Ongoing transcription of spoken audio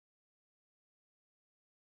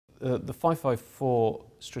The 554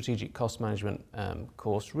 Strategic Cost Management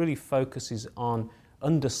course really focuses on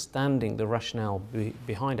understanding the rationale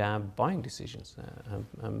behind our buying decisions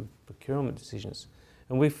and procurement decisions.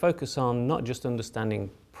 And we focus on not just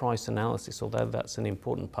understanding price analysis, although that's an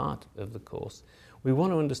important part of the course. We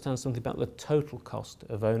want to understand something about the total cost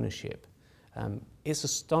of ownership. It's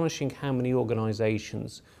astonishing how many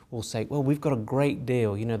organisations will say, well, we've got a great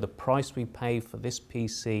deal, you know, the price we pay for this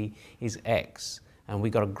PC is X, and we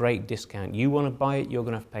got a great discount. You want to buy it, you're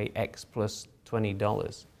going to have to pay X plus $20.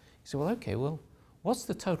 You say, well, okay, well, what's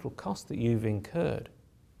the total cost that you've incurred?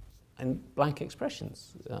 And blank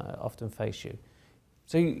expressions often face you.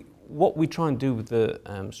 So what we try and do with the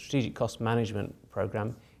Strategic Cost Management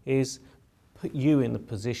Programme is put you in the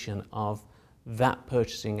position of that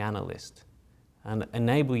purchasing analyst and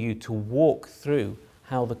enable you to walk through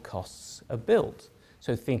how the costs are built.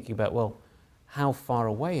 So thinking about, well, how far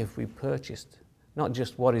away have we purchased? Not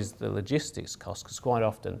just what is the logistics cost, because quite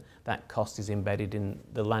often that cost is embedded in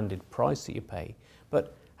the landed price that you pay,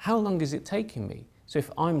 but how long is it taking me? So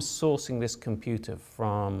if I'm sourcing this computer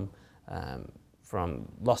from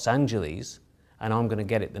Los Angeles and I'm going to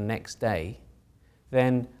get it the next day,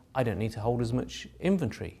 then I don't need to hold as much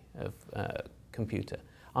inventory of computer.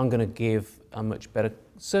 I'm going to give a much better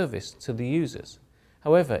service to the users.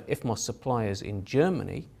 However, if my supplier's in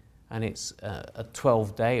Germany and it's a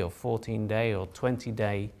 12-day or 14-day or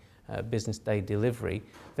 20-day business day delivery,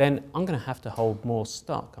 then I'm going to have to hold more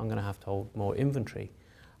stock. I'm going to have to hold more inventory.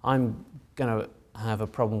 I'm going to have a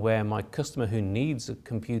problem where my customer who needs a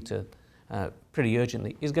computer pretty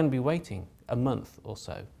urgently is going to be waiting a month or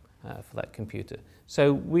so for that computer.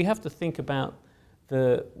 So we have to think about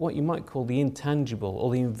what you might call the intangible or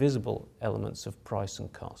the invisible elements of price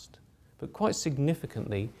and cost. But quite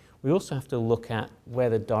significantly, we also have to look at where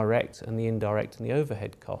the direct and the indirect and the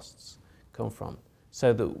overhead costs come from,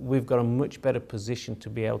 so that we've got a much better position to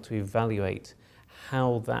be able to evaluate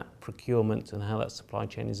how that procurement and how that supply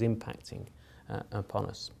chain is impacting upon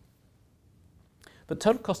us. But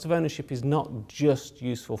total cost of ownership is not just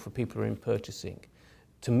useful for people who are in purchasing.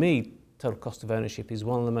 To me, total cost of ownership is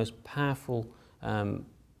one of the most powerful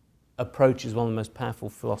approaches, one of the most powerful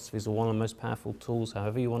philosophies, or one of the most powerful tools,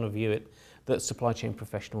 however you want to view it, that supply chain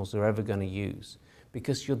professionals are ever going to use.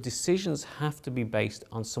 Because your decisions have to be based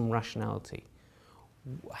on some rationality.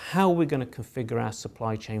 How are we going to configure our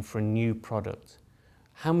supply chain for a new product?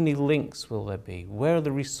 How many links will there be? Where are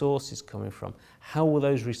the resources coming from? How will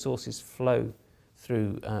those resources flow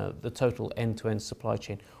through the total end-to-end supply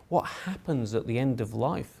chain? What happens at the end of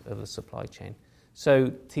life of the supply chain? So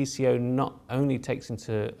TCO not only takes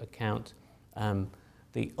into account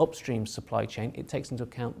the upstream supply chain, it takes into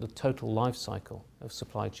account the total life cycle of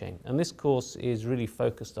supply chain. And this course is really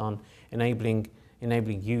focused on enabling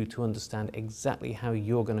you to understand exactly how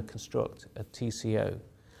you're going to construct a TCO.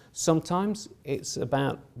 Sometimes it's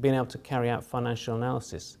about being able to carry out financial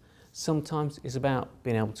analysis. Sometimes it's about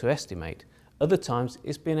being able to estimate. Other times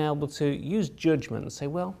it's being able to use judgment and say,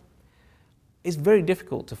 well, it's very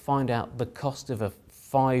difficult to find out the cost of a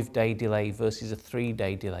 5-day delay versus a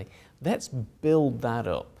 3-day delay. Let's build that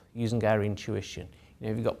up using our intuition. You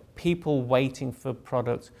know, if you've got people waiting for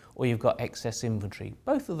product or you've got excess inventory,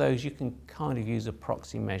 both of those you can kind of use a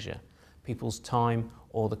proxy measure, people's time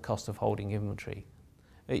or the cost of holding inventory.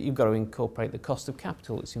 You've got to incorporate the cost of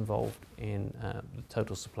capital that's involved in the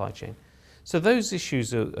total supply chain. So those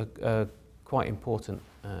issues are quite important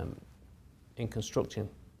in constructing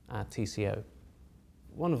our TCO.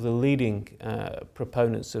 One of the leading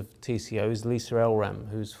proponents of TCO is Lisa Elram,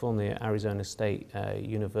 who's formerly at Arizona State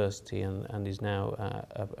University and is now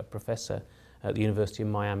a professor at the University of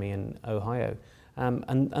Miami in Ohio.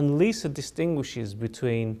 And Lisa distinguishes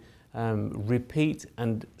between repeat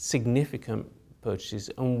and significant purchases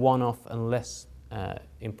and one-off and less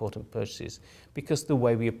important purchases, because the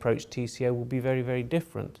way we approach TCO will be very, very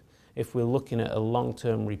different. If we're looking at a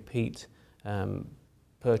long-term repeat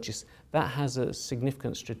purchase, that has a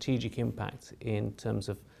significant strategic impact in terms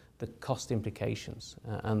of the cost implications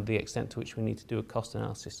and the extent to which we need to do a cost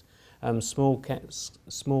analysis.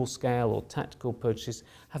 Small scale or tactical purchases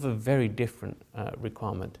have a very different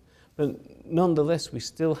requirement. But nonetheless, we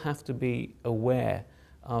still have to be aware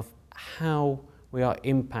of how we are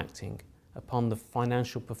impacting upon the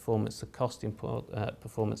financial performance, the cost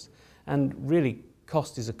performance, and really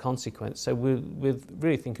cost is a consequence. So we'll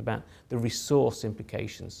really think about the resource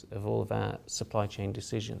implications of all of our supply chain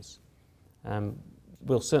decisions.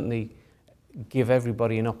 We'll certainly give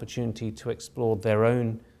everybody an opportunity to explore their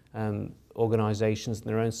own organisations and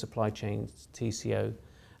their own supply chains TCO.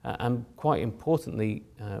 And quite importantly,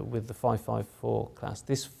 with the 554 class,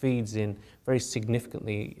 this feeds in very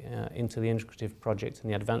significantly into the integrative project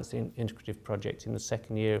and the advanced integrative project in the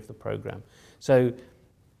second year of the programme. So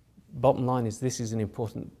bottom line is this is an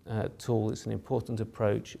important tool, it's an important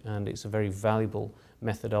approach, and it's a very valuable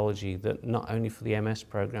methodology that not only for the MS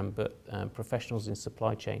programme but professionals in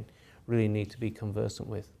supply chain really need to be conversant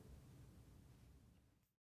with.